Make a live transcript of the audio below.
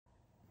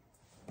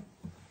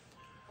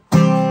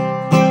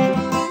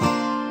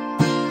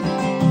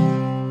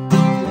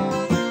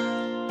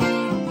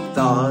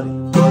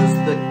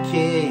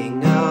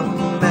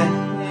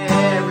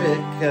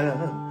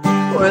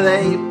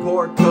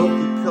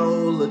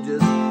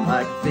just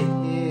like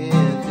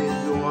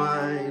vintage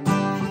wine.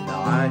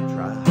 Now I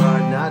try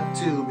hard not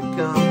to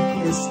become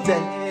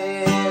hysterical.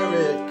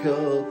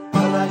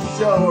 I'm not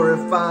sure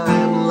if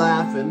I'm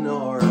laughing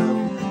or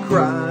I'm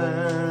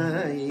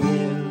crying.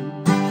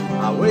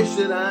 I wish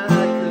that I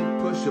could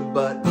push a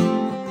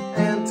button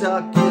and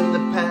talk in the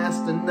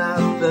past and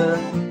not the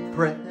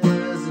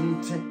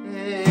present tense,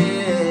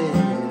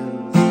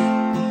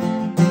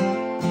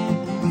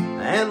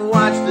 and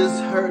watch this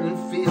hurt and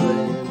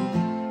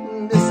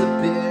feeling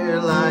disappear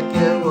like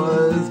it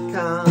was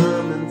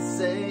common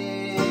sense.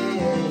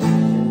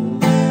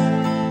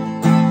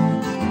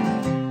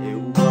 It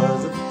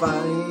was a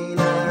fine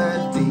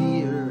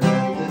idea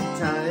at the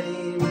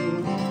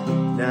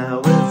time. Now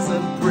it's a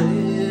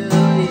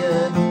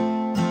brilliant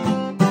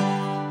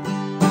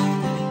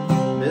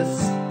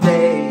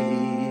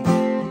mistake.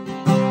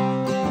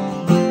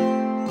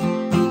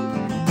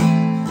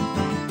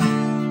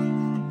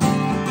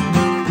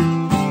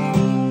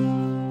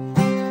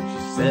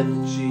 She said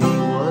that she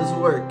was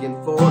working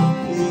for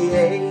the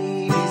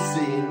ABC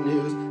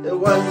News. It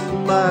was as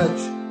much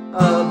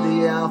of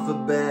the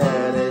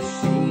alphabet as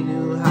she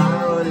knew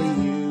how to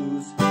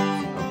use.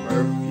 Her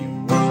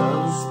perfume was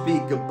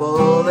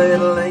unspeakable, it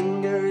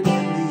lingered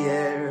in the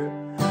air,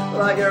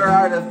 like her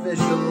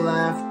artificial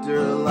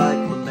laughter, like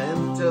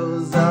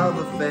mementos of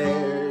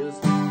affairs.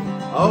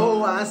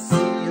 Oh, I see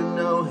you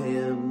know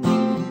him.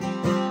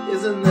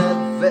 Isn't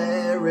that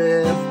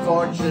very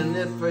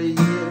fortunate for you?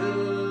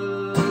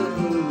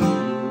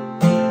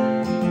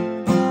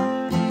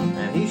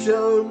 And he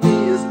showed me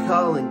his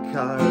calling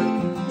card.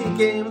 He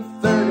came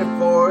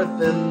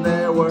 34th and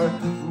there were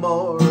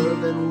more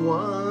than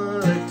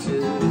one or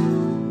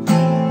two.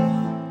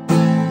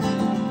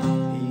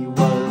 He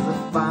was a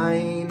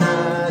fine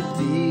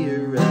idea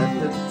at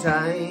the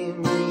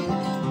time.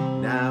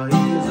 Now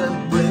he's a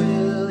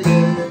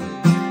brilliant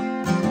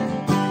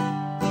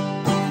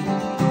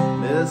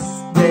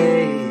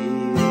mistake.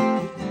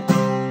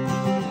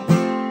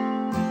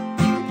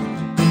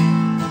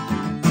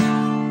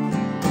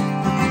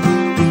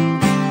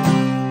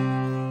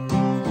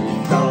 He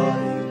thought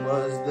he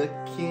was the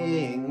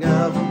king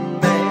of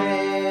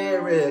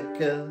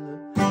America,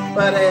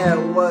 but it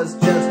was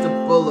just a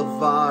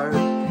boulevard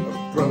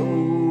of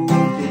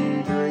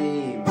broken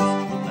dreams,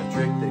 a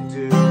trick they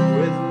do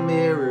with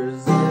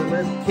mirrors and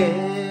with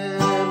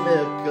chemicals,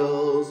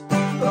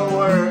 the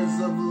words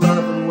of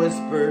love and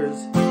whispers,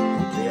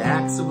 the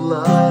acts of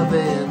love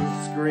and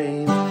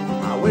screams.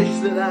 I wish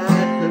that I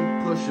could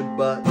push a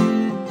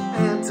button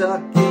and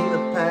talk in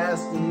the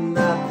past and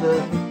not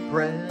the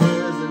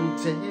present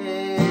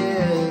tense,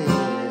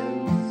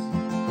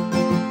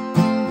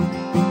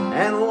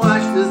 and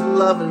watch this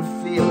love and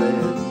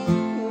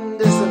feeling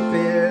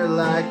disappear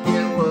like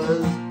it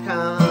was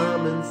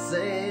common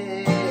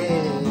sense.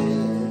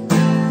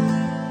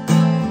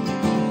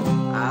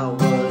 I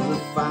was a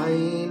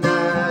fine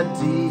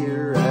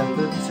idea at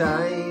the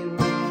time.